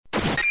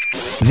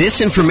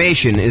This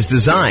information is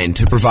designed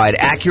to provide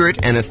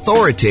accurate and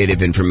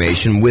authoritative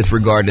information with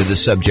regard to the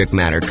subject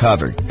matter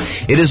covered.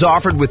 It is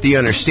offered with the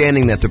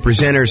understanding that the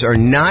presenters are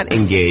not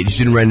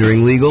engaged in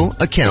rendering legal,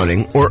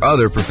 accounting, or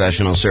other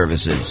professional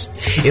services.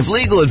 If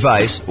legal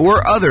advice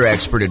or other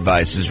expert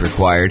advice is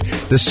required,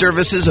 the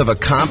services of a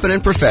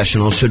competent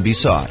professional should be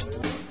sought.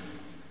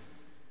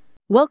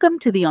 Welcome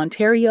to the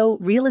Ontario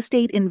Real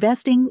Estate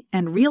Investing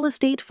and Real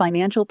Estate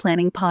Financial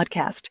Planning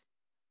Podcast.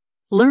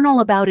 Learn all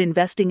about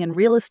investing in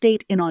real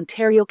estate in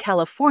Ontario,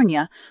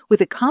 California,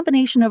 with a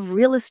combination of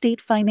real estate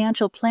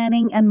financial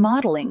planning and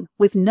modeling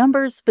with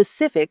numbers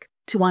specific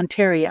to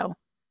Ontario.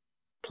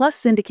 Plus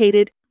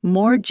syndicated,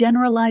 more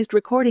generalized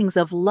recordings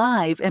of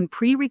live and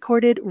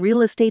pre-recorded real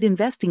estate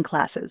investing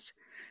classes,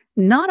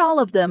 not all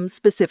of them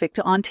specific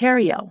to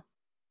Ontario.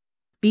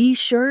 Be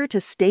sure to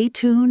stay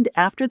tuned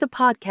after the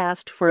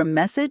podcast for a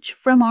message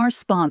from our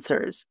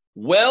sponsors.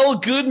 Well,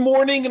 good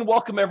morning and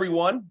welcome,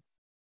 everyone.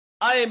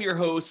 I am your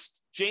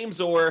host,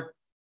 James Orr,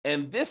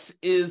 and this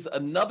is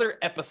another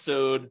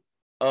episode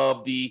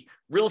of the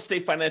Real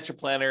Estate Financial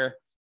Planner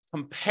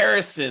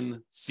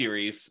comparison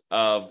series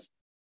of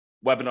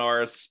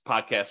webinars,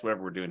 podcasts,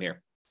 whatever we're doing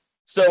here.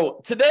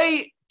 So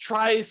today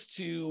tries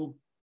to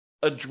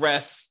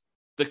address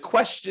the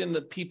question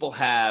that people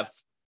have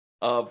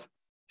of,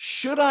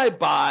 should I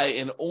buy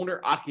an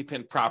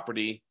owner-occupant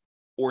property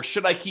or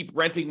should I keep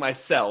renting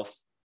myself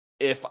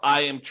if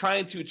I am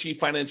trying to achieve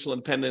financial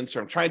independence or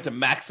I'm trying to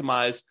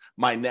maximize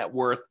my net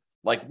worth?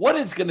 Like, what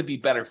is going to be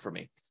better for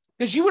me?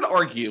 Because you would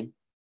argue,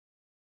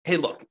 hey,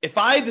 look, if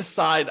I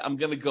decide I'm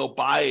going to go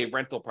buy a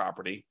rental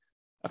property,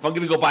 if I'm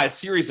going to go buy a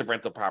series of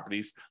rental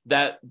properties,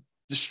 that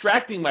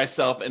distracting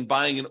myself and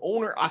buying an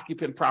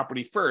owner-occupant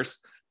property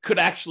first could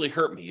actually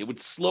hurt me. It would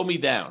slow me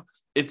down.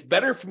 It's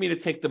better for me to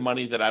take the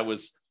money that I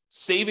was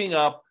saving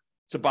up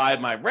to buy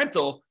my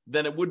rental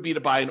than it would be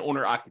to buy an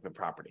owner-occupant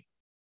property.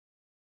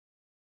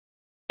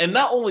 And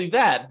not only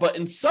that, but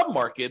in some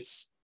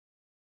markets,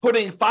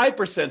 putting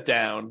 5%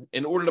 down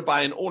in order to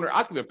buy an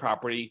owner-occupant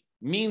property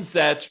means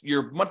that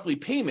your monthly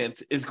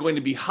payment is going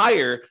to be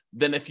higher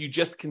than if you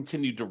just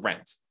continue to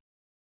rent,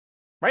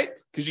 right?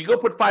 Because you go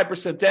put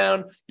 5%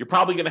 down, you're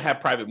probably going to have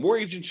private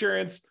mortgage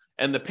insurance,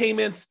 and the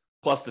payments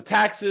plus the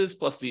taxes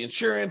plus the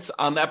insurance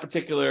on that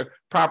particular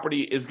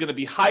property is going to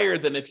be higher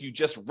than if you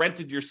just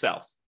rented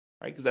yourself,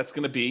 right? Because that's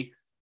going to be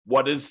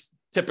what is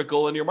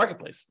typical in your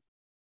marketplace.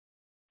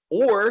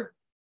 Or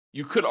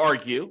you could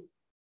argue,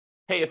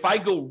 hey, if I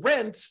go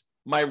rent,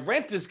 my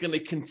rent is going to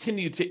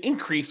continue to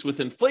increase with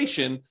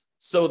inflation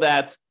so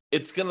that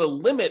it's going to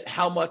limit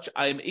how much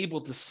I'm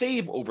able to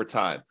save over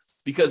time.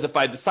 Because if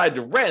I decide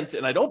to rent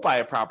and I don't buy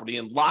a property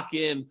and lock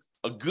in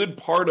a good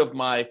part of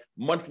my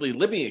monthly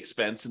living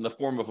expense in the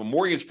form of a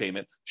mortgage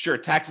payment, sure,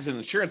 taxes and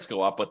insurance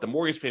go up, but the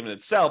mortgage payment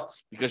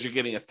itself, because you're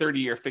getting a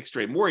 30-year fixed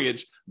rate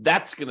mortgage,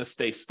 that's going to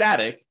stay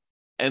static.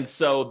 And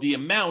so the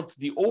amount,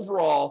 the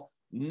overall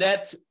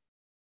net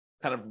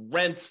kind of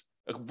rent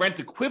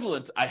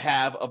equivalent I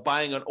have of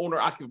buying an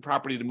owner-occupant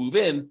property to move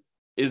in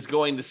is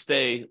going to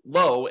stay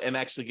low and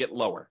actually get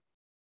lower.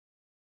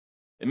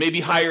 It may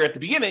be higher at the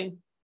beginning,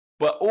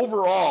 but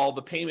overall,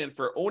 the payment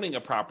for owning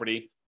a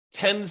property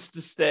tends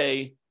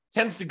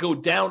to go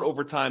down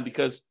over time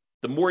because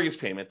the mortgage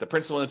payment, the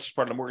principal and interest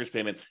part of the mortgage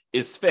payment,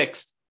 is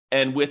fixed.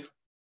 And with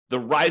the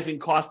rising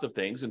cost of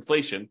things,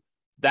 inflation,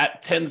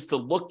 that tends to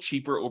look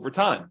cheaper over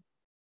time.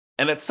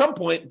 And at some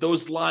point,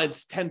 those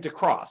lines tend to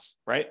cross,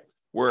 right?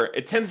 Where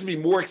it tends to be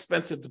more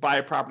expensive to buy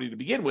a property to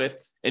begin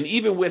with. And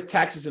even with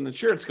taxes and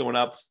insurance going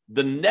up,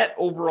 the net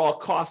overall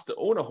cost to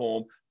own a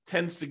home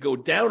tends to go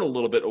down a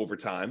little bit over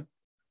time.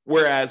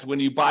 Whereas when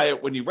you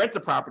rent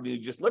the property and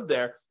you just live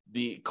there,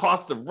 the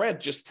cost of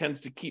rent just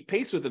tends to keep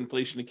pace with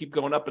inflation and keep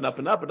going up and up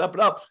and up and up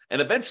and up. And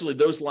eventually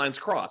those lines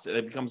cross and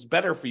it becomes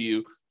better for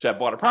you to have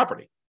bought a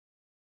property.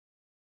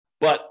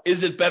 But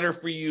is it better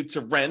for you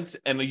to rent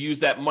and to use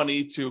that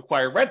money to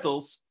acquire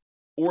rentals?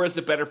 Or is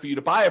it better for you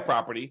to buy a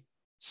property,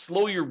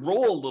 slow your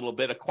roll a little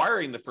bit,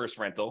 acquiring the first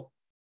rental,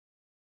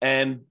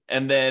 and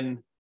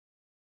then,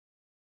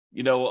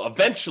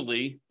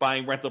 eventually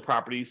buying rental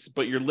properties,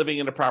 but you're living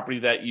in a property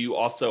that you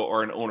also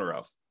are an owner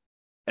of?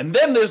 And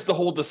then there's the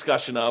whole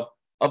discussion of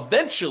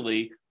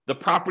eventually the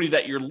property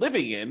that you're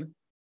living in,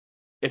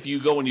 if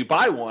you go and you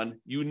buy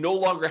one, you no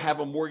longer have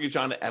a mortgage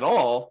on it at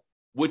all,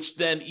 which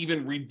then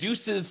even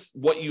reduces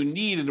what you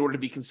need in order to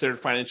be considered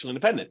financially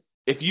independent.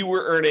 If you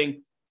were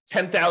earning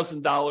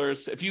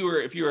 $10,000, if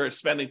you were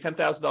spending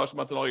 $10,000 a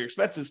month on all your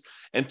expenses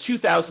and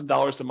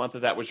 $2,000 a month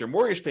of that was your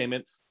mortgage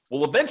payment,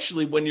 well,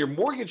 eventually when your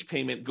mortgage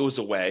payment goes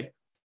away,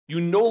 you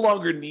no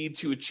longer need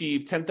to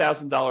achieve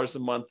 $10,000 a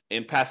month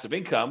in passive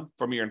income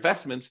from your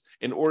investments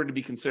in order to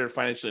be considered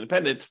financially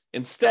independent.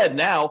 Instead,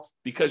 now,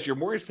 because your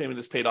mortgage payment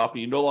is paid off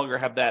and you no longer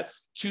have that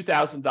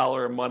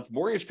 $2,000 a month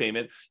mortgage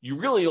payment, you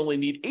really only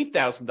need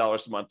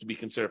 $8,000 a month to be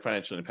considered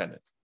financially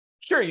independent.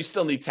 Sure, you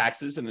still need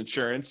taxes and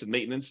insurance and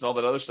maintenance and all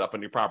that other stuff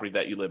on your property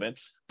that you live in,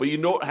 but you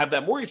don't have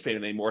that mortgage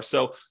payment anymore.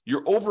 So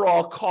your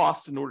overall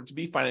cost in order to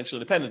be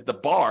financially independent, the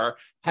bar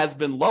has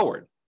been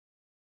lowered.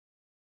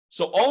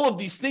 So all of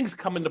these things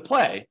come into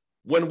play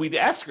when we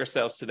ask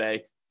ourselves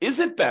today, is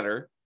it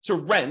better to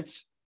rent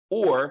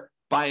or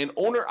buy an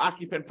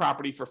owner-occupant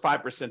property for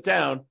 5%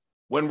 down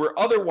when we're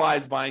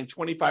otherwise buying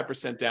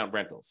 25% down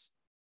rentals?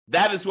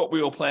 That is what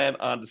we will plan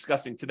on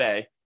discussing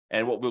today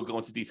and what we'll go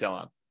into detail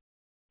on.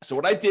 So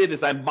what I did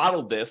is I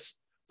modeled this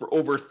for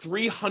over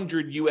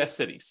 300 US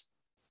cities.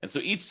 And so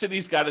each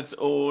city's got its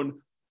own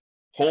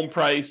home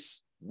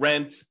price,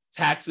 rent,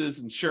 taxes,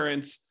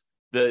 insurance.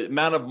 The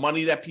amount of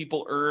money that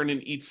people earn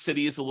in each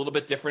city is a little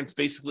bit different. It's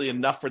basically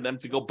enough for them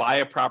to go buy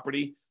a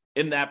property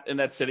in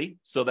that city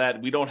so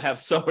that we don't have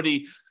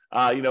somebody,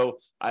 I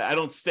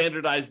don't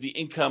standardize the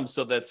income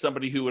so that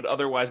somebody who would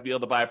otherwise be able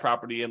to buy a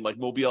property in like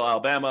Mobile,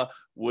 Alabama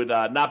would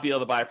not be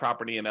able to buy a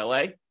property in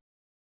LA.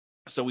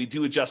 So we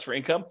do adjust for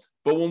income.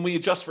 But when we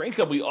adjust for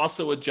income, we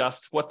also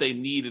adjust what they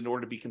need in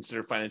order to be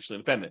considered financially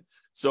independent.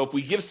 So if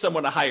we give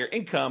someone a higher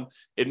income,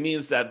 it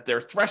means that their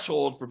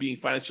threshold for being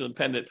financially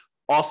independent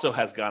also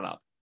has gone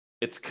up.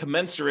 It's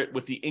commensurate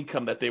with the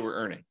income that they were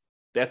earning.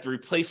 They have to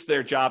replace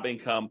their job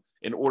income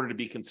in order to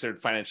be considered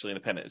financially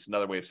independent. It's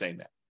another way of saying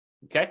that.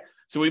 Okay,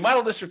 so we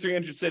modeled this for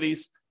 300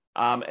 cities,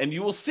 and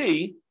you will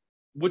see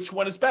which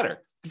one is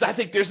better. Because I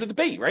think there's a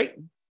debate, right?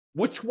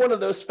 Which one of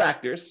those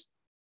factors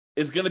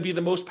is going to be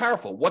the most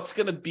powerful? What's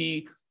going to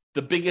be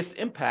the biggest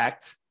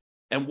impact,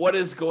 and what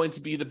is going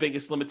to be the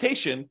biggest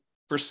limitation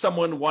for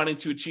someone wanting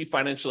to achieve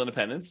financial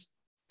independence?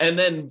 And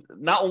then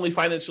not only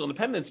financial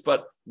independence,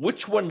 but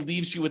which one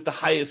leaves you with the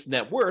highest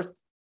net worth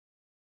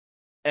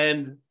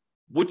and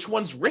which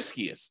one's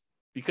riskiest?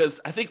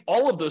 Because I think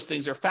all of those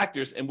things are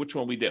factors in which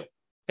one we do.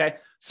 Okay,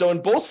 so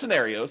in both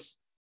scenarios,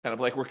 kind of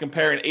like we're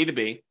comparing A to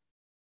B,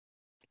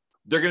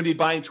 they're going to be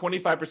buying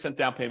 25%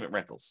 down payment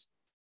rentals.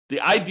 The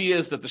idea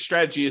is that the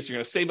strategy is you're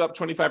going to save up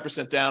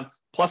 25% down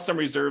plus some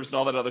reserves and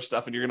all that other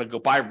stuff, and you're going to go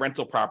buy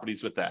rental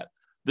properties with that.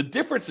 The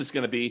difference is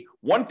going to be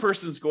one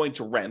person's going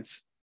to rent,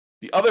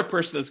 the other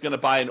person is going to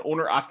buy an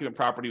owner-occupant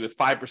property with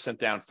 5%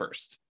 down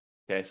first.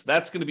 Okay, so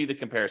that's going to be the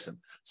comparison.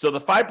 So the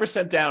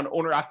 5% down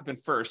owner-occupant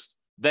first,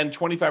 then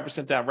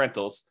 25% down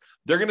rentals,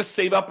 they're going to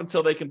save up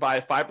until they can buy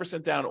a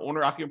 5% down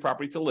owner-occupant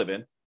property to live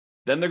in.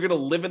 Then they're going to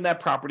live in that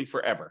property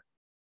forever.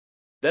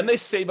 Then they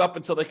save up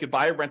until they could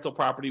buy a rental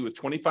property with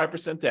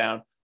 25%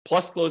 down,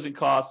 plus closing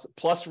costs,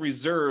 plus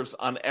reserves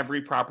on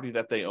every property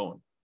that they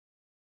own,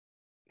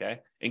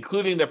 okay,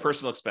 including their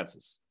personal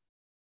expenses.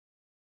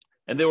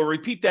 And they will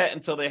repeat that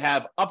until they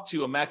have up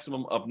to a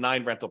maximum of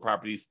 9 rental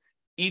properties,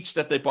 each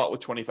that they bought with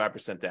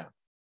 25% down.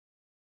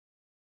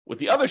 With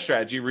the other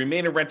strategy,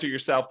 remain a renter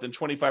yourself, then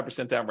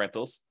 25% down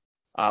rentals,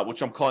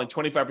 which I'm calling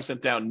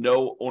 25% down,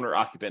 no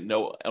owner-occupant,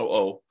 no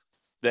OO.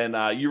 Then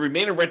you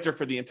remain a renter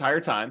for the entire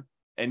time,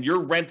 and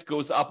your rent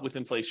goes up with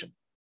inflation,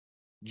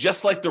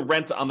 just like the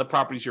rent on the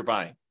properties you're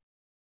buying.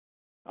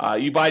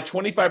 You buy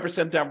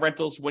 25% down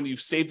rentals when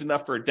you've saved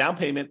enough for a down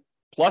payment,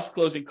 plus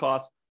closing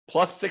costs,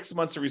 plus 6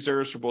 months of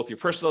reserves for both your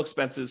personal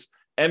expenses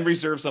and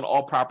reserves on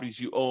all properties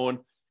you own.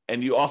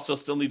 And you also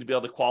still need to be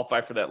able to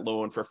qualify for that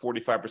loan for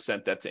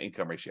 45% debt to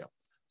income ratio.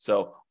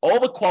 So all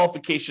the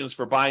qualifications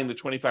for buying the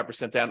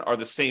 25% down are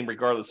the same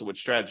regardless of which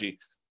strategy.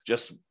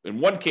 Just in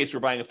one case, we're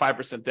buying a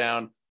 5%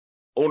 down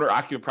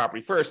owner-occupant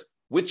property first,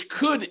 which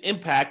could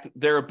impact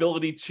their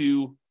ability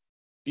to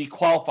be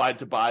qualified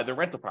to buy the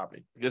rental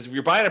property. Because if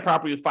you're buying a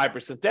property with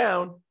 5%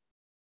 down,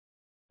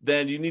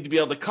 then you need to be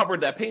able to cover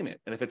that payment.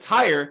 And if it's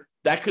higher,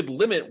 that could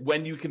limit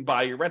when you can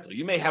buy your rental.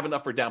 You may have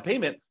enough for down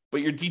payment,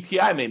 but your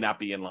DTI may not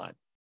be in line.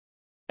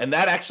 And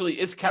that actually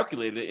is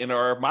calculated in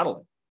our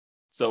modeling.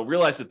 So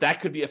realize that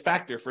that could be a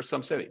factor for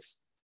some cities.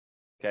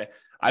 Okay,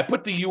 I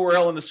put the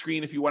URL on the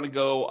screen if you want to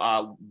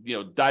go,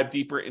 dive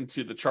deeper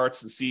into the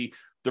charts and see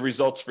the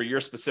results for your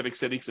specific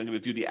city, because I'm going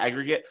to do the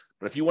aggregate.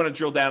 But if you want to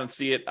drill down and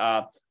see it,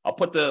 I'll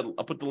put the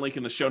link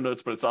in the show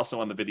notes, but it's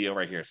also on the video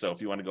right here. So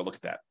if you want to go look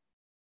at that.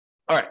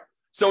 All right.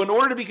 So in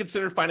order to be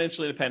considered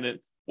financially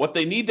independent, what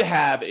they need to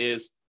have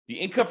is the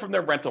income from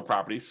their rental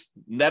properties,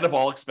 net of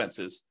all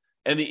expenses,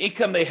 and the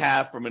income they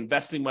have from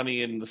investing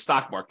money in the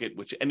stock market,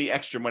 which any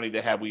extra money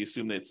they have, we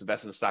assume that it's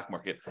invested in the stock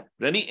market.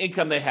 But any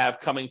income they have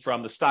coming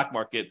from the stock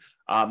market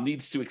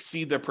needs to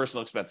exceed their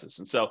personal expenses.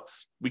 And so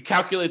we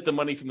calculate the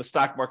money from the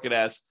stock market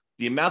as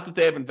the amount that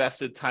they have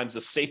invested times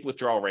the safe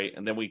withdrawal rate,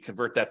 and then we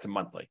convert that to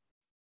monthly.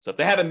 So if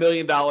they have $1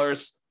 million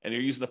and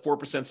you're using the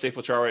 4% safe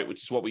withdrawal rate,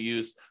 which is what we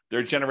use,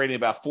 they're generating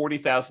about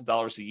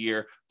 $40,000 a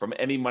year from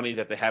any money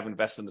that they have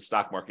invested in the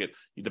stock market.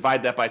 You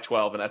divide that by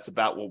 12, and that's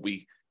about what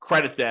we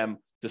credit them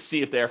to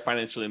see if they are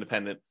financially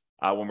independent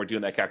when we're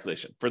doing that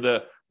calculation. For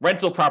the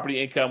rental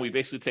property income, we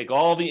basically take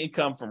all the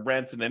income from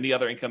rent and any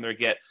other income they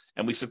get,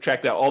 and we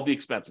subtract out all the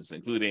expenses,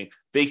 including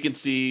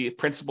vacancy,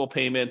 principal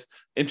payment,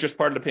 interest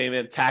part of the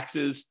payment,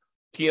 taxes,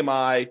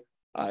 PMI,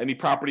 any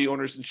property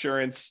owner's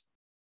insurance,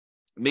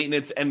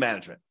 maintenance, and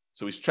management.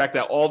 So we subtract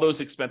out all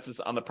those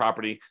expenses on the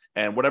property,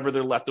 and whatever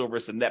they're left over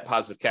is a net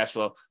positive cash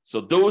flow.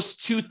 So those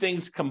two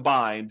things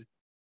combined,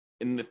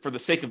 for the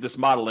sake of this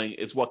modeling,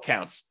 is what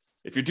counts.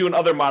 If you're doing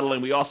other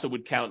modeling, we also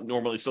would count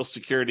normally Social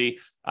Security,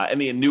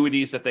 any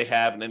annuities that they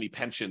have, and any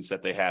pensions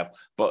that they have.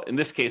 But in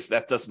this case,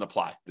 that doesn't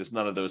apply. There's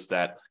none of those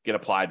that get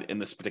applied in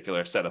this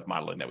particular set of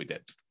modeling that we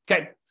did.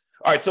 Okay.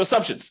 All right. So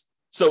assumptions.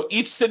 So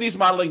each city's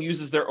modeling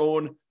uses their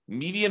own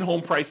median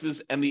home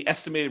prices and the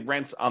estimated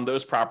rents on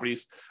those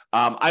properties.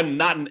 I'm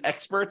not an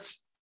expert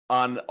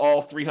on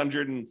all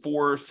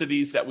 304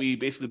 cities that we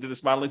basically did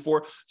this modeling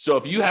for. So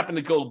if you happen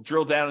to go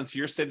drill down into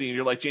your city and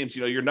you're like, James,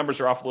 your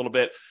numbers are off a little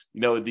bit,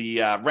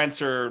 the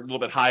rents are a little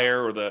bit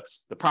higher, or the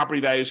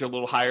property values are a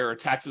little higher, or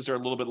taxes are a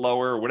little bit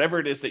lower, or whatever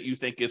it is that you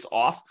think is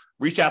off,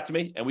 reach out to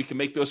me and we can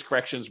make those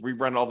corrections,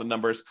 rerun all the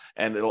numbers,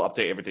 and it'll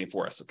update everything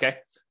for us. Okay.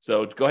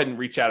 So go ahead and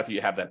reach out if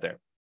you have that there.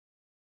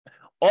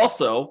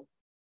 Also,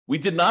 we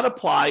did not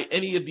apply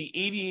any of the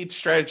 88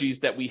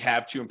 strategies that we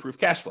have to improve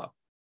cash flow.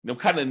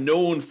 Kind of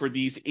known for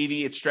these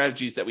 88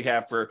 strategies that we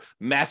have for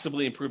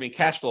massively improving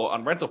cash flow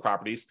on rental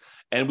properties.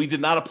 And we did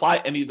not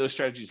apply any of those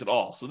strategies at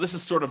all. So this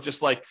is sort of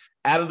just like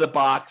out of the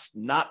box,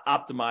 not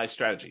optimized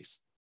strategies.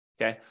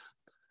 Okay.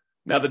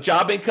 Now, the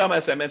job income,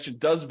 as I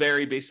mentioned, does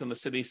vary based on the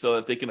city so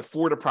that they can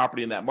afford a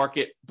property in that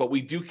market. But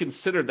we do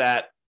consider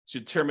that to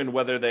determine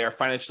whether they are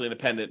financially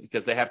independent,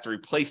 because they have to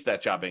replace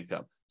that job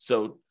income.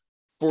 So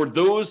for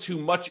those who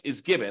much is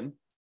given,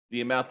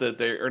 the amount that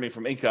they're earning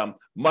from income,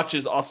 much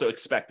is also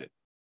expected.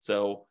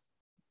 So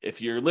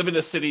if you're living in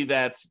a city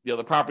that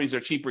the properties are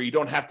cheaper, you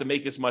don't have to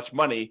make as much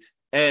money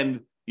and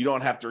you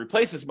don't have to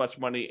replace as much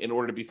money in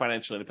order to be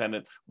financially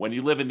independent. When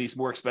you live in these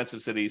more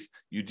expensive cities,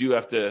 you do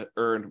have to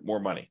earn more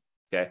money.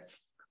 Okay.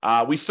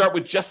 We start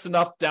with just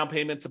enough down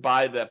payment to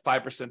buy that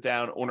 5%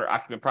 down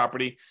owner-occupant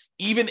property.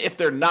 Even if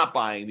they're not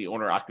buying the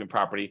owner-occupant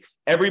property,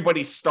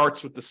 everybody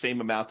starts with the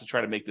same amount to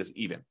try to make this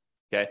even.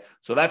 Okay,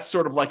 so that's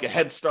sort of like a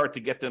head start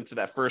to get them to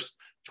that first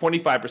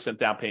 25%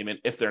 down payment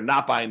if they're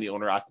not buying the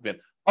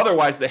owner-occupant.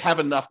 Otherwise, they have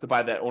enough to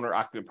buy that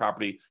owner-occupant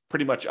property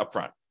pretty much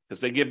upfront,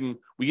 because we give them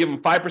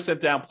 5%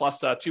 down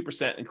plus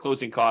 2% in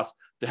closing costs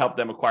to help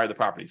them acquire the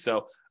property.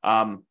 So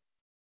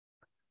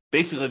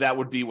basically, that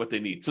would be what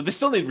they need. So they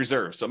still need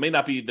reserves. So it may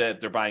not be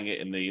that they're buying it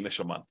in the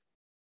initial month.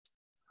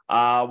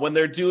 When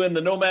they're doing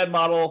the nomad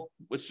model,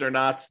 which they're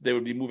not, they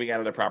would be moving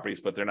out of their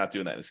properties, but they're not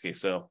doing that in this case.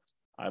 So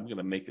I'm going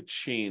to make a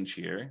change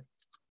here.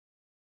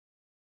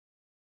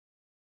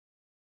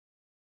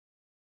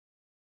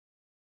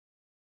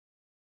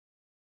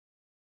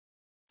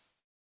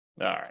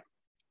 All right.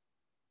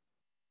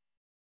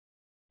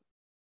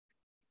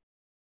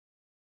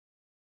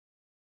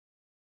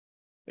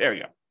 There we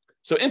go.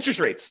 So interest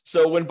rates.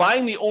 So when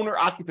buying the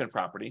owner-occupant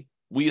property,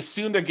 we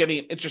assume they're getting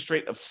an interest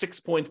rate of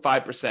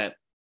 6.5%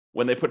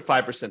 when they put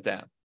 5%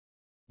 down.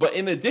 But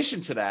in addition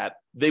to that,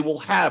 they will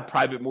have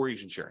private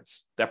mortgage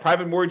insurance. That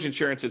private mortgage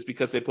insurance is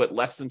because they put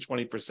less than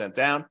 20%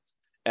 down,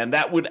 and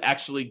that would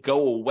actually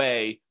go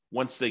away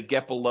once they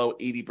get below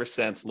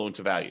 80% loan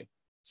to value.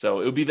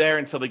 So it would be there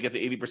until they get to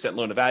 80%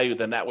 loan to value,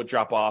 then that would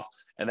drop off,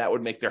 and that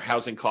would make their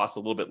housing costs a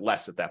little bit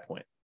less at that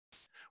point.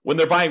 When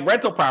they're buying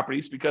rental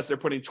properties, because they're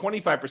putting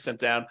 25%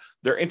 down,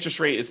 their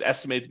interest rate is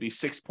estimated to be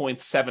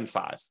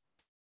 6.75.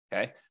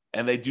 Okay.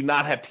 And they do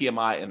not have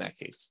PMI in that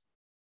case.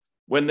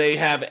 When they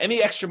have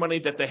any extra money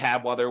that they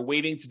have while they're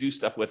waiting to do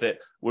stuff with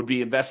it, would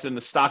be invested in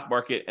the stock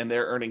market, and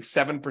they're earning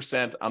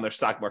 7% on their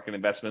stock market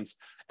investments.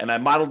 And I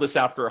modeled this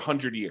out for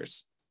 100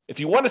 years. If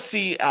you want to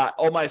see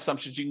all my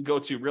assumptions, you can go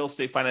to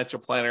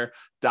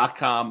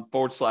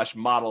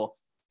realestatefinancialplanner.com/model,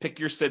 pick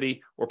your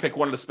city or pick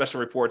one of the special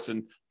reports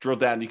and drill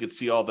down. You can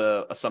see all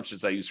the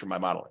assumptions I use for my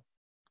modeling.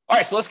 All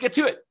right, so let's get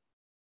to it.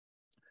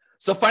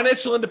 So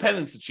financial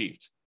independence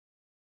achieved.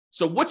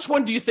 So which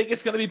one do you think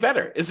is going to be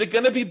better? Is it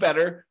going to be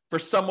better for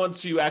someone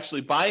to actually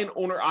buy an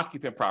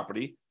owner-occupant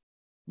property,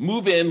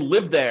 move in,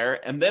 live there,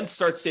 and then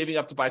start saving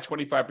up to buy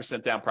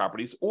 25% down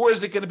properties? Or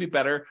is it going to be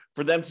better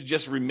for them to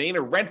just remain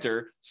a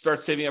renter, start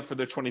saving up for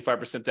their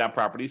 25% down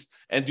properties,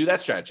 and do that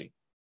strategy?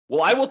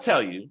 Well, I will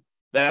tell you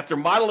that after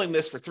modeling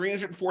this for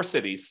 304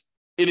 cities,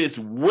 it is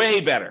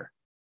way better,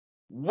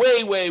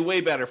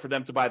 way better for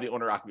them to buy the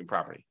owner-occupant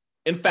property.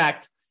 In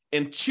fact,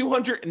 in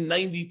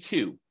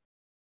 292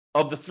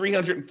 of the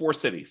 304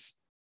 cities,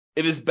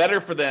 it is better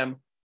for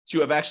them to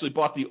have actually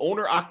bought the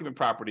owner-occupant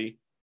property,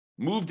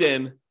 moved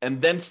in,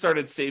 and then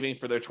started saving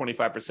for their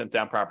 25%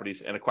 down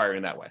properties and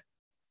acquiring that way.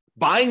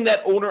 Buying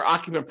that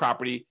owner-occupant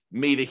property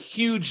made a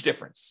huge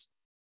difference.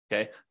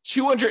 Okay,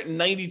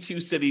 292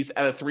 cities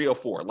out of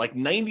 304, like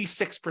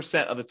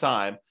 96% of the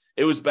time,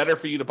 it was better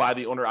for you to buy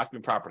the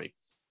owner-occupant property.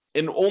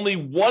 In only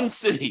one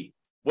city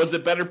was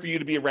it better for you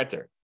to be a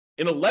renter.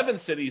 In 11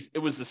 cities, it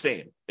was the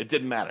same. It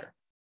didn't matter.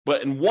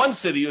 But in one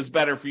city, it was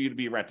better for you to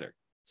be a renter.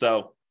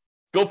 So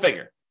go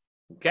figure.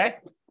 Okay.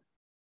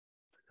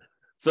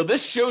 So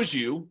this shows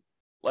you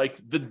like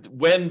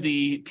when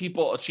the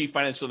people achieve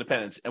financial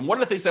independence. And one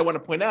of the things I want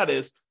to point out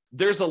is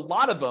there's a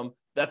lot of them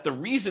that the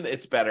reason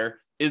it's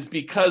better is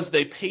because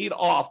they paid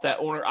off that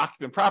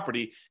owner-occupant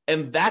property,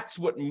 and that's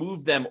what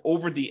moved them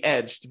over the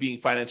edge to being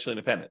financially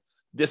independent.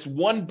 This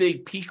one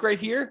big peak right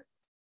here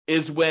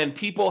is when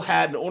people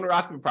had an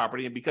owner-occupant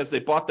property, and because they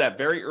bought that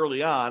very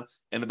early on,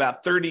 and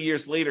about 30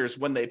 years later is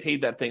when they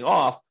paid that thing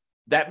off,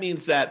 that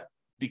means that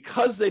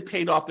because they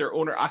paid off their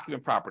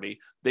owner-occupant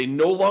property, they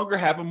no longer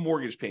have a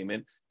mortgage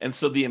payment, and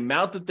so the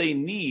amount that they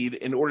need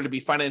in order to be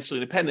financially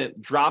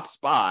independent drops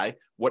by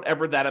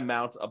whatever that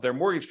amount of their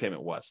mortgage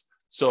payment was.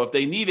 So if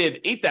they needed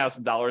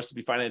 $8,000 to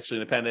be financially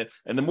independent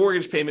and the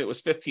mortgage payment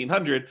was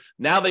 $1,500,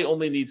 now they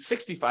only need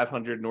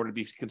 $6,500 in order to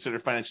be considered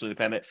financially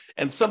independent.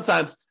 And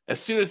sometimes as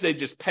soon as they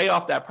just pay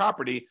off that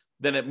property,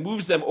 then it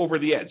moves them over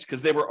the edge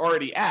because they were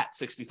already at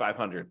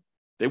 $6,500.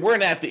 They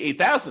weren't at the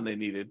 $8,000 they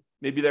needed.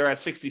 Maybe they're at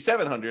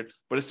 $6,700,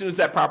 but as soon as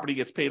that property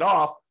gets paid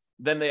off,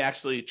 then they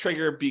actually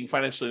trigger being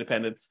financially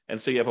independent. And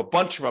so you have a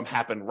bunch of them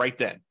happen right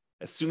then,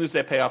 as soon as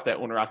they pay off that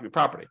owner-occupant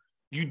property.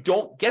 You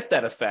don't get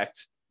that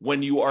effect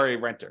when you are a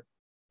renter.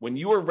 When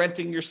you are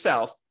renting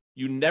yourself,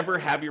 you never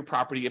have your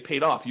property get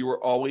paid off. You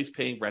are always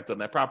paying rent on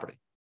that property.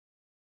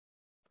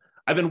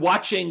 I've been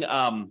watching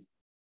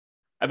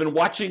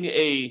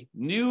a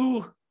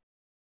new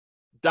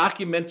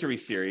documentary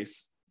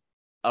series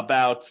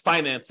about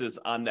finances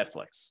on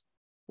Netflix.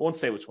 I won't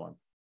say which one,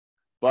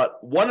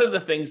 but one of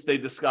the things they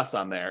discuss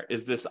on there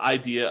is this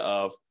idea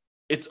of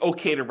it's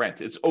okay to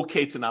rent. It's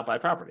okay to not buy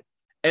property.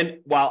 And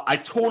while I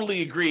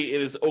totally agree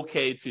it is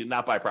okay to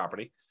not buy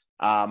property,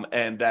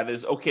 and that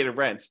is okay to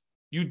rent,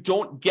 you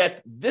don't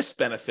get this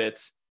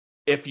benefit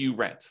if you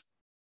rent.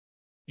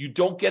 You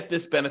don't get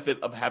this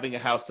benefit of having a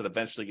house that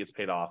eventually gets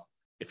paid off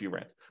if you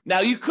rent. Now,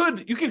 you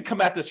could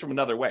come at this from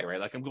another way, right?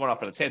 Like I'm going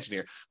off on a tangent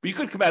here, but you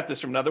could come at this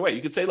from another way.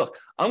 You could say, look,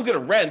 I'm going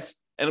to rent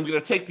and I'm going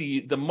to take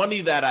the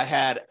money that I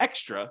had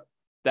extra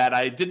that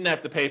I didn't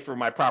have to pay for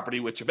my property,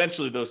 which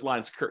eventually those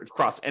lines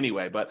cross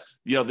anyway. But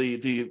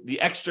the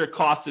extra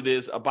cost it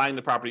is of buying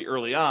the property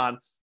early on,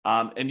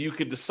 and you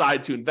could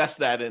decide to invest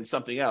that in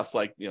something else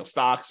like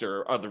stocks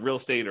or other real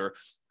estate or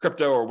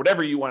crypto or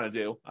whatever you want to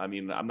do. I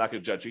mean, I'm not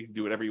going to judge you. You can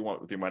do whatever you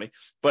want with your money.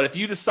 But if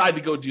you decide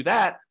to go do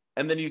that,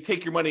 and then you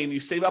take your money and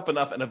you save up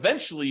enough, and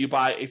eventually you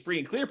buy a free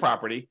and clear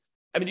property,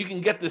 I mean, you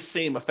can get the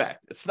same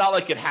effect. It's not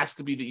like it has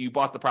to be that you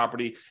bought the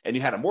property and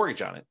you had a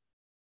mortgage on it.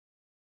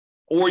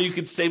 Or you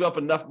could save up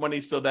enough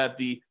money so that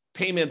the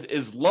payment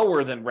is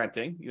lower than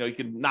renting. You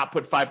can not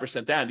put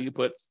 5% down. You can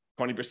put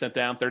 20%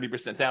 down,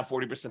 30% down,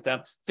 40%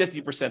 down,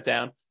 50%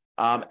 down,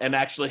 and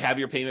actually have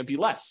your payment be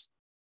less.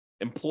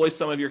 Employ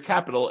some of your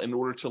capital in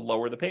order to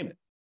lower the payment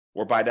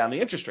or buy down the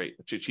interest rate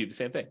to achieve the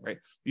same thing, right?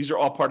 These are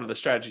all part of the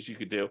strategies you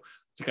could do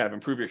to kind of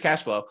improve your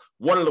cash flow.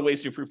 One of the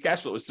ways to improve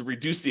cash flow is to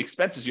reduce the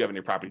expenses you have in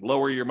your property,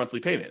 lower your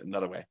monthly payment,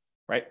 another way,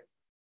 right?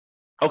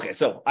 Okay,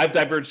 so I've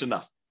diverged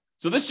enough.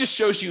 So this just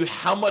shows you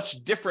how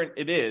much different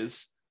it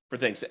is for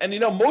things. And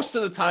most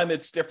of the time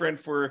it's different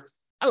for,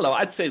 I don't know,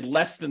 I'd say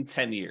less than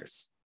 10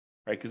 years,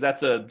 right? Because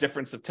that's a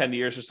difference of 10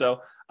 years or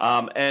so.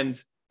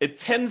 And it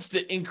tends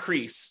to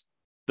increase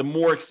the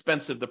more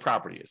expensive the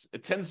property is.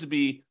 It tends to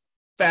be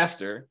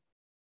faster,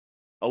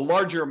 a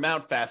larger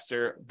amount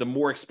faster, the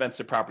more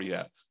expensive property you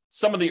have.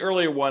 Some of the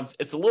earlier ones,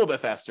 it's a little bit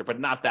faster, but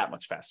not that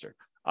much faster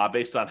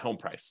based on home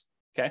price,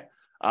 okay?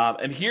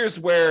 And here's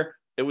where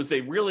it was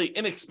a really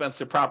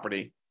inexpensive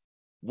property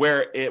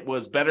where it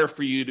was better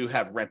for you to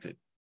have rented.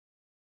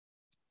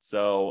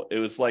 So it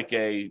was like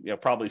a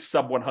probably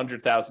sub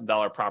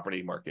 $100,000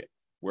 property market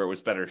where it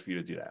was better for you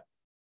to do that.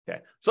 Okay,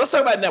 so let's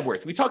talk about net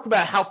worth. We talked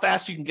about how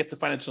fast you can get to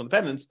financial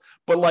independence,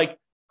 but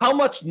how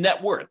much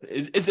net worth?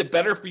 Is it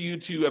better for you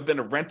to have been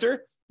a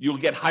renter? You'll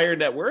get higher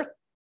net worth?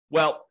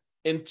 Well,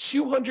 in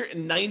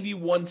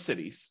 291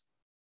 cities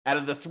out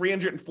of the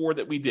 304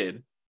 that we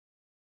did,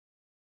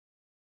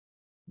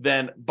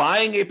 then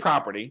buying a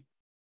property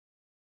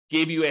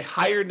gave you a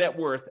higher net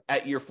worth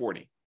at year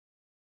 40.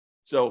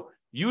 So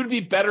you would be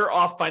better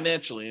off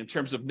financially in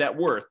terms of net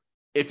worth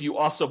if you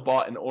also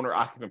bought an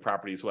owner-occupant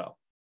property as well.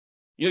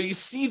 You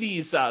see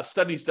these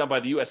studies done by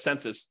the U.S.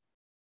 Census,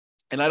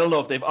 and I don't know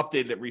if they've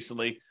updated it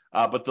recently,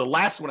 but the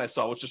last one I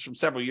saw, which is from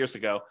several years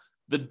ago,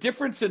 the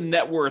difference in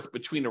net worth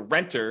between a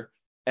renter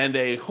and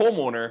a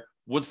homeowner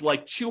was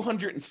like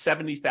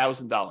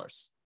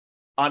 $270,000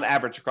 on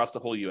average across the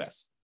whole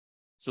U.S.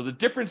 So the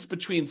difference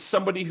between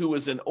somebody who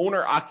was an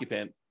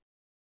owner-occupant,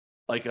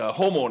 like a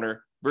homeowner,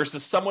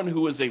 versus someone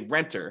who was a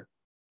renter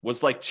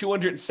was like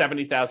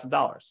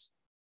 $270,000.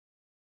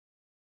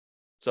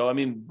 So, I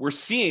mean, we're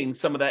seeing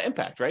some of that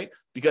impact, right?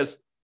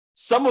 Because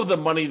some of the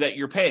money that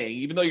you're paying,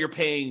 even though you're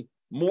paying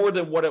more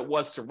than what it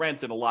was to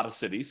rent in a lot of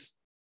cities,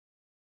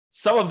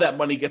 some of that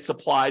money gets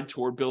applied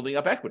toward building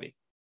up equity,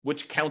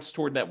 which counts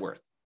toward net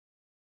worth,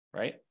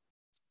 right?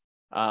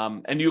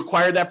 And you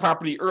acquired that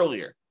property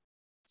earlier.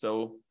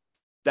 So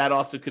that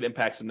also could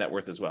impact some net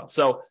worth as well.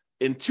 So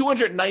in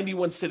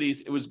 291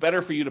 cities, it was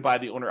better for you to buy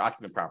the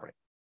owner-occupant property.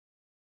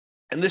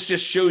 And this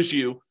just shows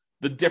you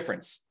the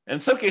difference. And in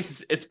some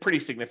cases, it's pretty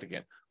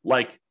significant,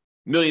 like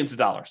millions of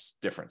dollars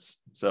difference.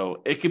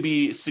 So it could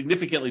be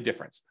significantly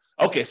different.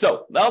 Okay,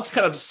 so now let's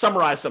kind of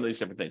summarize some of these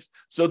different things.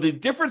 So the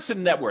difference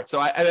in net worth. So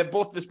I have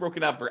both this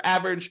broken out for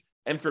average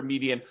and for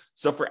median.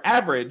 So for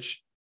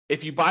average,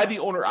 if you buy the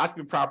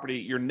owner-occupant property,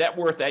 your net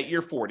worth at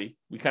year 40,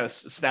 we kind of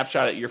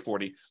snapshot at year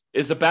 40,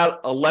 is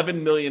about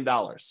 $11 million.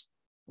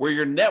 Where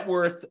your net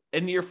worth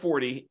in year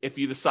 40, if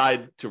you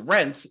decide to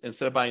rent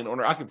instead of buying an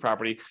owner-occupant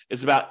property,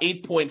 is about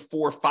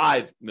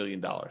 $8.45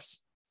 million.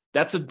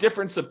 That's a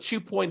difference of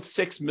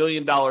 $2.6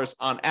 million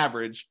on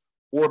average,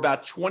 or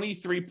about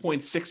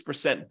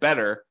 23.6%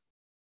 better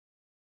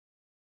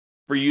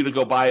for you to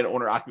go buy an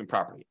owner-occupant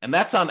property. And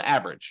that's on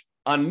average.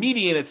 On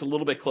median, it's a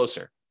little bit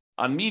closer.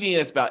 On median,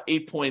 it's about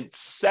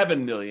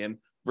 8.7 million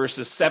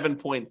versus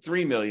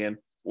 7.3 million,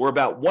 or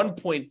about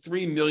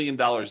 $1.3 million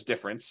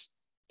difference.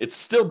 It's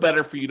still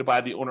better for you to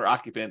buy the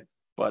owner-occupant,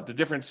 but the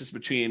difference is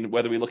between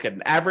whether we look at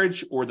an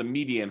average or the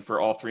median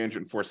for all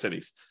 304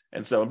 cities.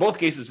 And so in both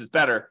cases, it's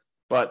better,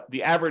 but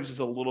the average is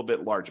a little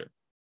bit larger.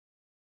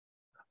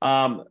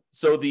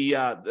 So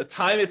the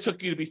time it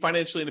took you to be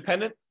financially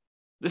independent,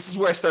 this is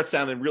where I start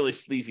sounding really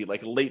sleazy,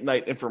 like a late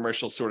night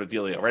infomercial sort of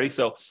dealio. Ready?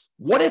 So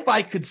what if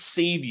I could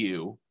save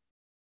you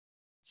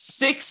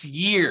 6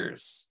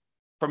 years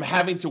from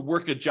having to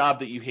work a job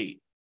that you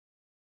hate?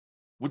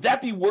 Would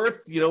that be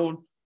worth,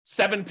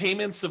 7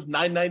 payments of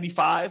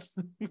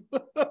 $995?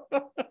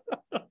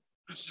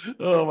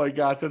 Oh my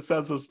gosh, that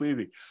sounds so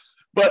sleazy.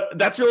 But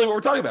that's really what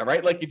we're talking about,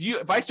 right? Like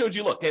if I showed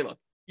you, look,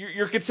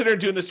 you're considering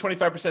doing this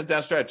 25%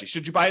 down strategy.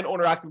 Should you buy an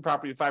owner-occupant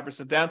property at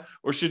 5% down,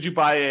 or should you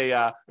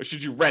or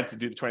should you rent to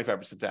do the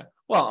 25% down?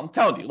 Well, I'm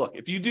telling you, look,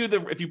 if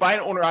you buy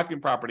an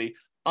owner-occupant property,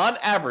 on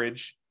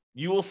average,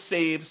 you will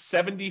save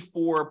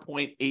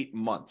 74.8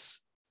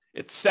 months.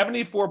 It's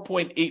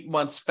 74.8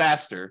 months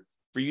faster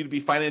for you to be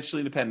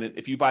financially independent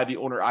if you buy the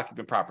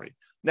owner-occupant property.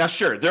 Now,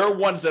 sure, there are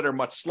ones that are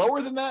much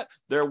slower than that.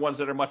 There are ones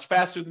that are much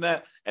faster than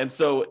that. And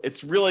so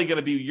it's really going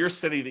to be your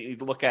city that you need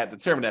to look at to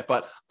determine that.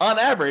 But on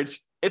average,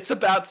 it's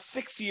about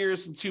 6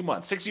 years and 2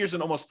 months, 6 years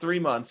and almost 3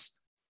 months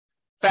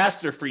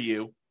faster for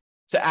you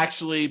to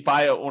actually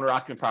buy an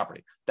owner-occupant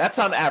property. That's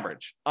on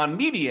average. On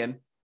median,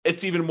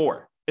 it's even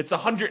more. It's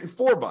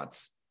 104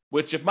 months.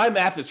 Which, if my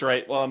math is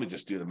right, well, let me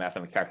just do the math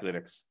on the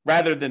calculator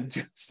rather than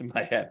do this in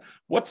my head.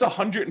 What's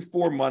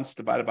 104 months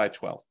divided by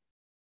 12?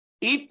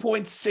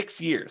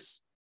 8.6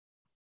 years.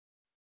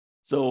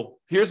 So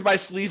here's my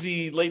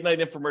sleazy late night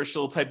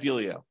infomercial type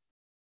dealio.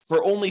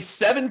 For only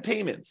 7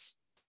 payments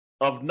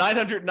of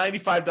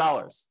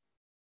 $995,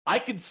 I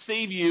could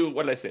save you,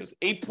 what did I say? It was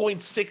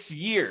 8.6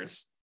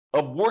 years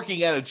of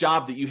working at a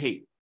job that you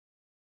hate,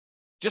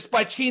 just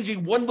by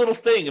changing one little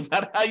thing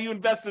about how you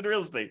invest in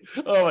real estate.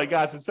 Oh my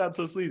gosh, it sounds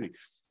so sleazy.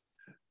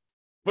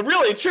 But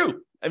really, it's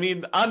true. I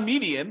mean, on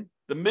median,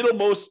 the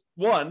middlemost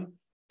one,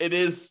 it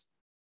is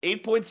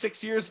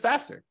 8.6 years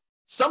faster.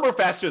 Some are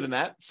faster than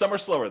that. Some are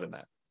slower than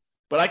that.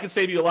 But I can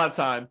save you a lot of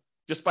time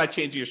just by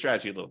changing your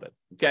strategy a little bit,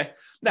 okay?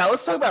 Now,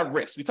 let's talk about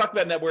risk. We talked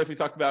about net worth. We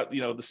talked about,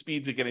 the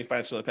speeds of getting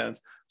financial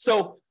independence.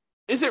 So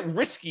is it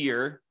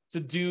riskier to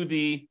do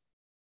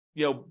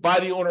buy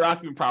the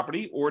owner-occupant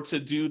property or to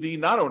do the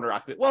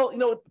non-owner-occupant? Well,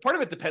 part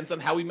of it depends on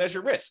how we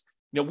measure risk.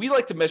 We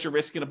like to measure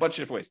risk in a bunch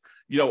of different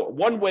ways.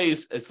 One way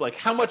is it's like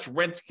how much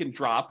rent can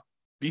drop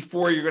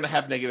before you're going to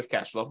have negative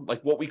cash flow,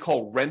 like what we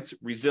call rent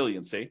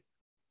resiliency,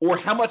 or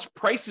how much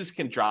prices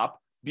can drop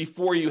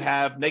before you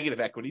have negative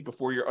equity,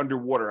 before you're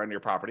underwater on your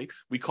property.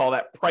 We call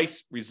that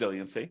price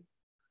resiliency.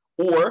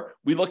 Or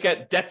we look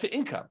at debt to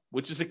income,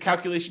 which is a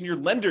calculation your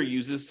lender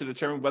uses to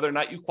determine whether or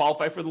not you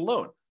qualify for the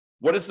loan.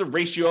 What is the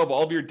ratio of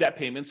all of your debt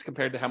payments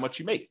compared to how much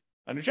you make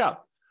on your job?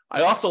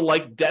 I also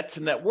like debt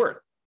to net worth,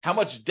 how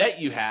much debt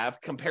you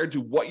have compared to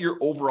what your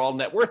overall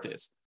net worth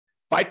is.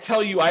 If I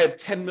tell you I have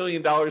 $10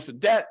 million in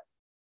debt,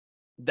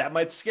 that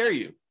might scare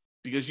you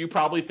because you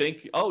probably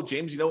think, oh,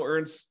 James,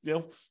 earns,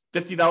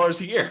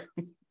 $50 a year.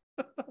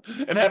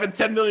 And having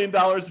 $10 million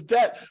in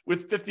debt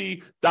with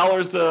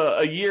 $50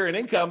 a year in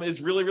income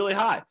is really, really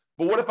high.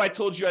 But what if I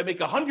told you I make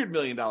 $100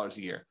 million a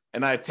year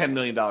and I have $10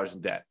 million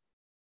in debt?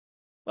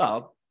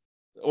 Well,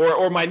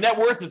 or my net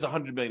worth is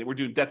 $100 million. We're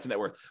doing debt to net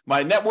worth.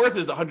 My net worth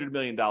is $100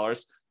 million,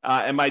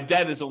 and my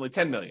debt is only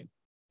 $10 million.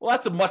 Well,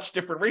 that's a much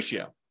different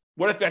ratio.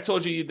 What if I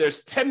told you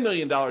there's $10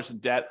 million in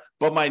debt,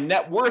 but my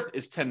net worth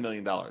is $10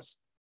 million?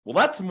 Well,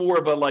 that's more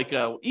of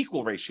a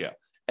equal ratio.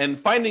 And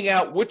finding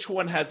out which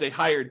one has a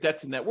higher debt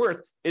to net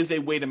worth is a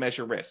way to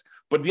measure risk.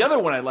 But the other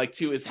one I like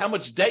too is how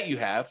much debt you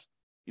have,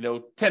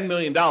 $10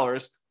 million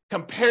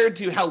compared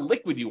to how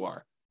liquid you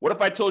are. What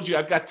if I told you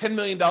I've got $10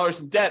 million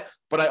in debt,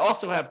 but I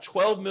also have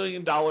 $12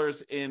 million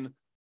in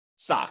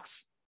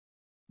stocks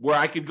where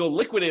I could go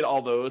liquidate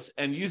all those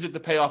and use it to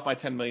pay off my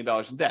 $10 million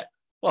in debt?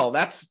 Well,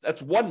 that's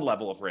one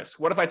level of risk.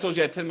 What if I told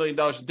you I had $10 million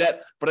in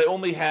debt, but I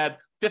only had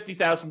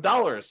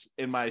 $50,000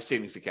 in my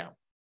savings account?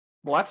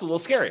 Well, that's a little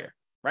scarier,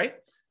 right?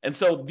 And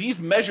so these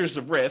measures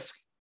of risk,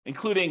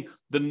 including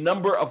the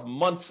number of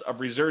months of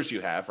reserves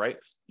you have, right?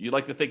 You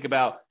like to think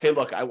about, hey,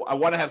 look, I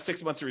want to have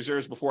 6 months of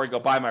reserves before I go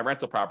buy my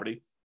rental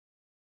property.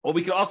 Well,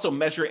 we can also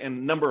measure it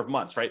in number of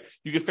months, right?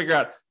 You can figure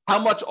out how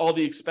much all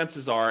the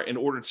expenses are in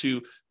order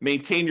to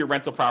maintain your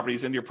rental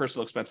properties and your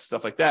personal expenses,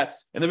 stuff like that.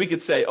 And then we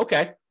could say,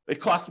 okay, it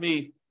cost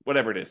me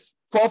whatever it is,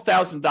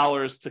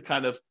 $12,000 to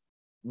kind of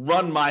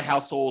run my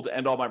household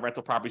and all my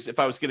rental properties if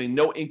I was getting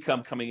no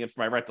income coming in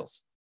for my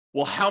rentals.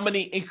 Well, how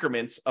many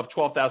increments of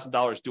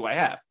 $12,000 do I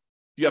have?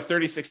 If you have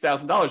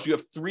 $36,000, you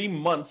have 3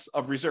 months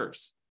of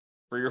reserves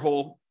for your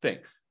whole thing.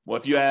 Well,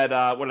 if you had,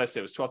 what did I say?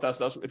 It was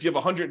 $12,000. If you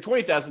have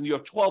 $120,000, you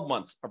have 12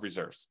 months of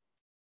reserves.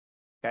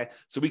 Okay.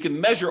 So we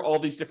can measure all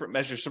these different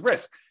measures of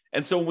risk.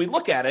 And so when we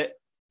look at it,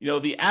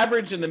 the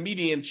average and the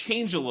median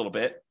change a little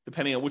bit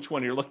depending on which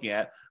one you're looking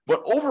at.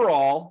 But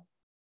overall,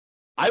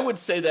 I would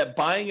say that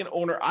buying an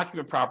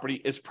owner-occupant property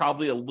is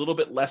probably a little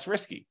bit less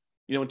risky.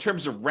 In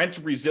terms of rent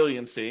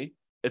resiliency,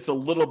 it's a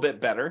little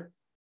bit better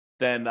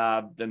than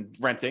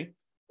renting.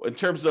 In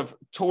terms of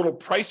total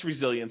price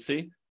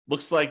resiliency,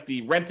 looks like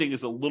the renting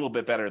is a little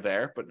bit better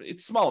there, but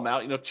it's a small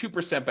amount,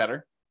 2%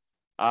 better.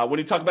 When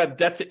you talk about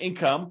debt to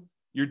income,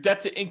 your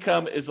debt to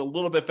income is a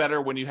little bit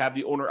better when you have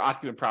the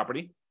owner-occupant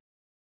property.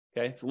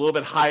 Okay, it's a little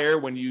bit higher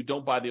when you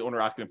don't buy the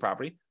owner-occupant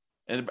property.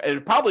 And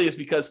it probably is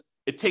because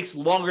it takes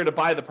longer to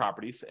buy the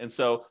properties. And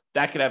so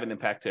that could have an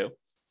impact too.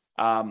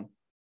 And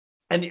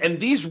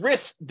these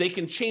risks, they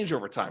can change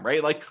over time,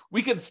 right? Like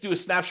we could do a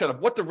snapshot of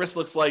what the risk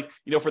looks like,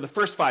 for the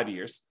first 5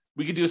 years.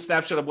 We could do a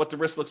snapshot of what the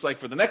risk looks like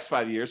for the next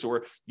 5 years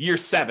or year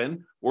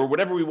 7 or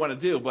whatever we want to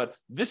do. But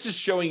this is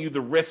showing you the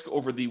risk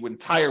over the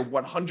entire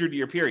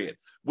 100-year period,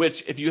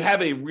 which if you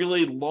have a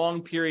really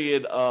long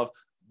period of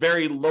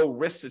very low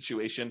risk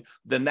situation,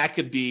 then that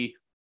could be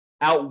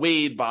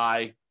outweighed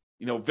by,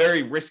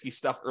 very risky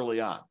stuff early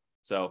on.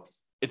 So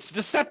it's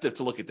deceptive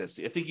to look at this.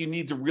 I think you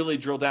need to really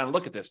drill down and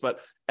look at this,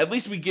 but at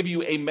least we give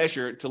you a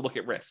measure to look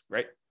at risk,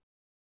 right?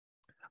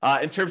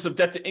 In terms of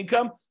debt to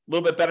income, a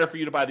little bit better for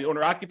you to buy the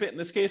owner occupant in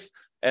this case.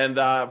 And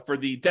for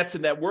the debt to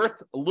net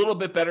worth, a little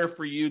bit better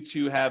for you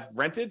to have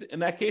rented in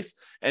that case.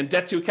 And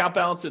debt to account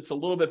balance, it's a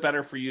little bit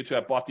better for you to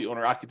have bought the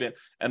owner occupant.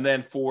 And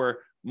then for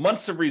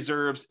months of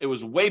reserves, it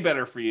was way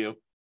better for you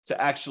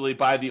to actually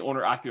buy the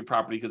owner occupant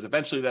property because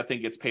eventually that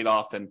thing gets paid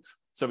off and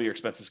some of your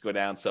expenses go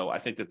down. So I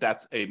think that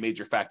that's a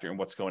major factor in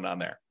what's going on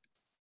there.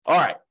 All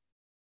right.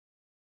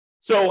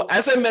 So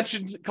as I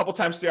mentioned a couple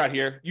times throughout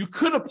here, you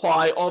could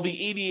apply all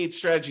the 88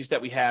 strategies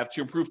that we have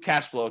to improve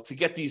cash flow to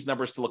get these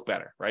numbers to look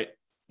better, right?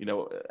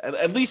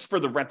 At least for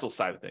the rental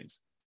side of things.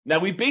 Now,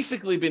 we've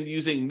basically been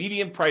using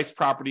median price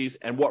properties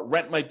and what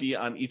rent might be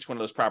on each one of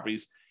those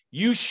properties.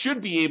 You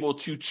should be able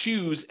to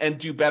choose and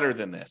do better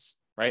than this,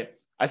 right?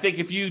 I think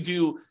if you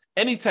do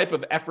any type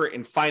of effort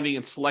in finding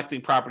and selecting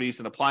properties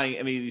and applying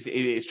any of these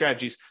 88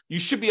 strategies, you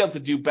should be able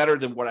to do better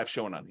than what I've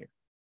shown on here.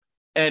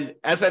 And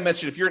as I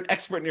mentioned, if you're an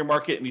expert in your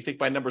market and you think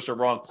my numbers are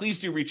wrong, please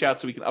do reach out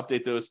so we can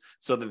update those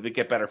so that they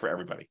get better for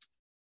everybody.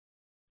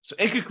 So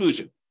in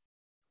conclusion,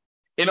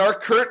 in our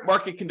current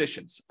market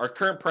conditions, our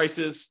current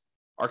prices,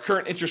 our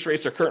current interest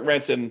rates, our current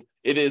rents, and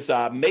it is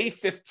May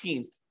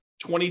 15th,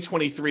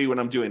 2023 when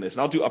I'm doing this,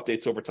 and I'll do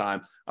updates over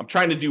time. I'm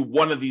trying to do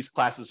one of these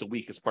classes a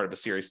week as part of a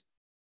series.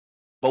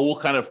 But we'll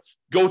kind of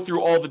go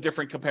through all the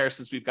different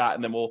comparisons we've got,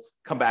 and then we'll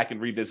come back and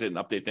revisit and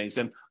update things.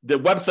 And the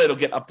website will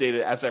get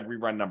updated as I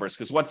rerun numbers,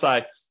 because once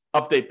I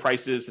update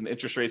prices and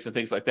interest rates and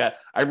things like that,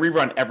 I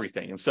rerun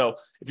everything. And so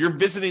if you're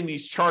visiting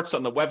these charts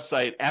on the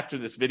website after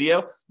this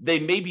video, they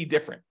may be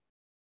different.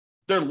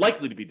 They're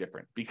likely to be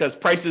different because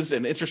prices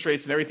and interest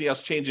rates and everything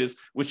else changes,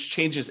 which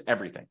changes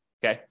everything.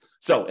 Okay.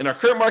 So in our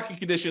current market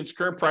conditions,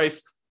 current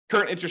price,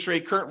 current interest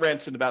rate, current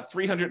rents in about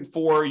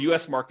 304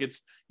 US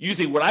markets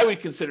using what I would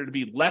consider to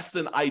be less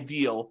than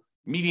ideal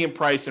median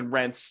price and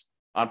rents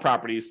on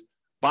properties,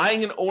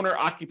 buying an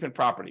owner-occupant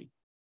property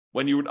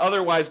when you would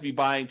otherwise be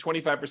buying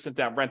 25%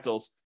 down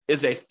rentals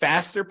is a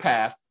faster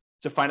path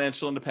to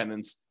financial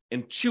independence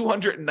in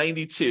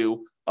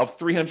 292 of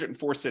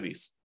 304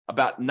 cities,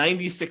 about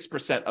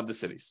 96% of the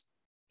cities.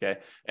 Okay.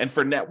 And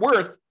for net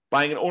worth,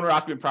 buying an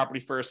owner-occupant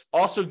property first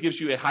also gives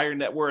you a higher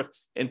net worth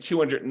in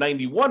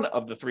 291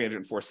 of the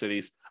 304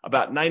 cities,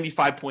 about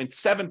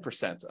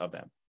 95.7% of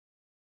them.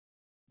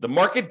 The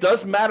market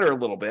does matter a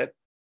little bit,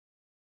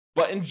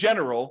 but in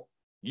general,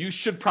 you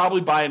should probably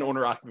buy an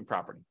owner-occupant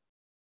property.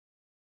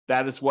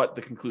 That is what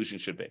the conclusion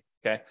should be,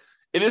 okay?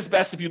 It is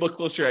best if you look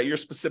closer at your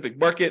specific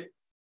market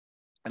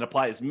and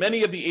apply as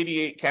many of the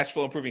 88 cash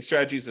flow improving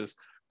strategies as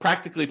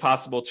practically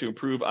possible to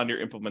improve on your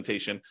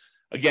implementation.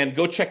 Again,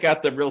 go check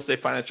out the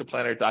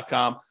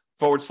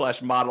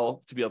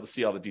realestateFinancialPlanner.com/model to be able to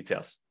see all the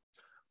details.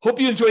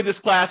 Hope you enjoyed this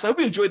class. I hope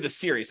you enjoyed the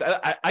series.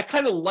 I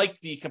kind of like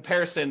the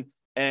comparison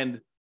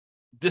and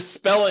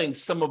dispelling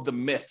some of the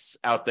myths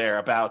out there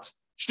about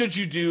should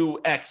you do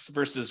X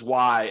versus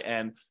Y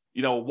and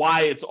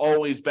why it's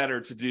always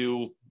better to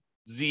do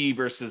Z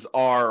versus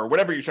R or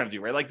whatever you're trying to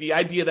do, right? Like the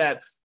idea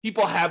that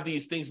people have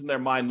these things in their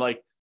mind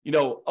like,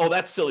 oh,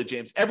 that's silly,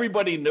 James.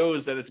 Everybody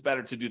knows that it's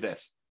better to do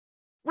this.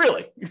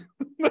 Really?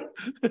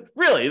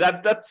 Really?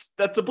 That's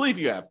a belief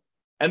you have.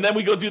 And then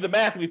we go do the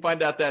math and we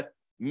find out that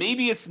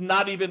maybe it's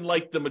not even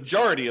like the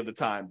majority of the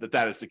time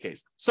that is the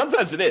case.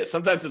 Sometimes it is.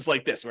 Sometimes it's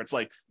like this, where it's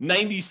like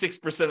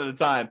 96% of the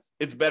time,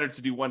 it's better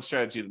to do one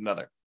strategy than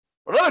another.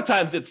 But other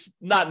times it's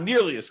not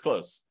nearly as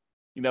close.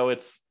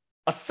 It's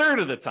a third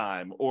of the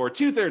time, or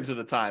 2/3 of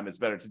the time it's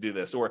better to do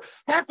this, or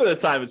half of the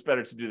time it's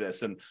better to do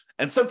this.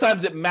 And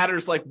sometimes it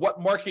matters like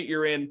what market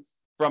you're in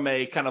from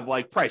a kind of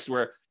like price,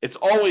 where it's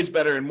always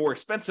better in more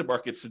expensive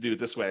markets to do it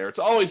this way, or it's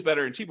always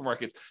better in cheaper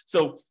markets.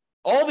 So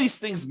all these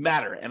things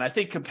matter. And I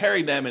think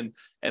comparing them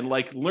and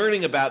like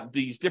learning about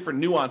these different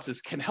nuances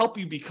can help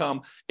you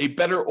become a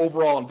better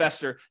overall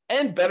investor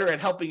and better at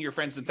helping your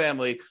friends and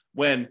family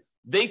when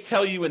they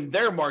tell you in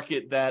their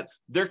market that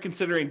they're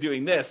considering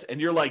doing this.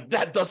 And you're like,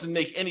 that doesn't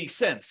make any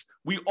sense.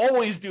 We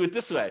always do it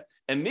this way.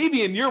 And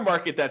maybe in your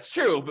market, that's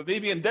true, but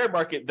maybe in their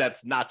market,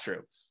 that's not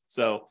true.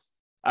 So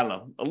I don't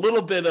know, a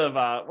little bit of,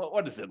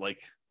 what is it? Like,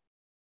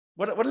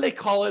 what do they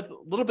call it? A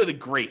little bit of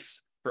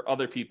grace for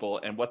other people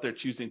and what they're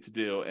choosing to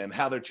do and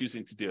how they're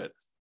choosing to do it.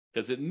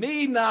 Because it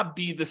may not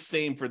be the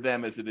same for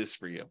them as it is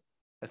for you.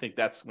 I think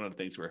that's one of the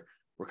things we're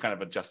kind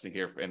of adjusting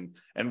here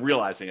and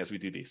realizing as we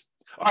do these.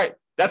 All right,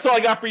 that's all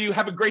I got for you.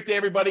 Have a great day,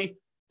 everybody.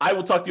 I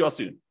will talk to you all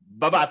soon.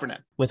 Bye-bye for now.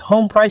 With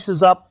home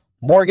prices up,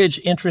 mortgage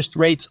interest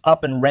rates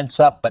up, and rents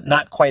up, but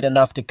not quite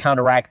enough to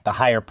counteract the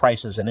higher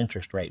prices and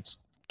interest rates,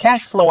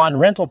 cash flow on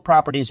rental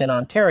properties in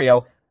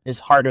Ontario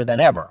is harder than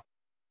ever.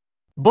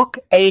 Book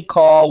a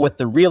call with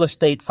the Real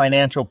Estate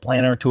Financial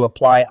Planner to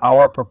apply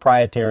our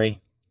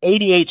proprietary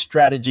 88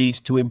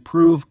 strategies to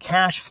improve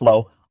cash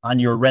flow on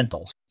your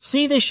rentals.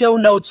 See the show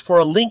notes for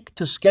a link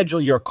to schedule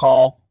your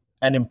call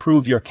and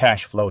improve your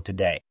cash flow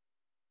today.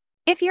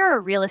 If you're a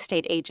real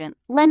estate agent,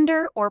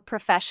 lender, or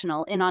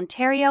professional in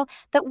Ontario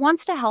that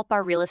wants to help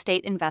our real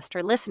estate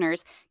investor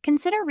listeners,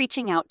 consider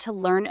reaching out to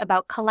learn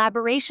about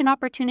collaboration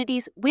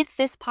opportunities with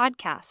this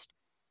podcast.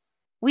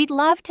 We'd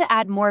love to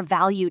add more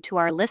value to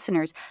our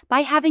listeners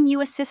by having you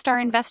assist our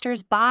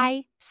investors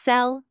buy,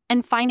 sell,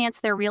 and finance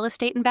their real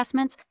estate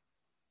investments.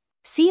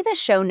 See the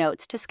show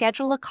notes to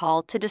schedule a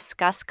call to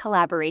discuss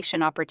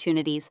collaboration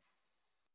opportunities.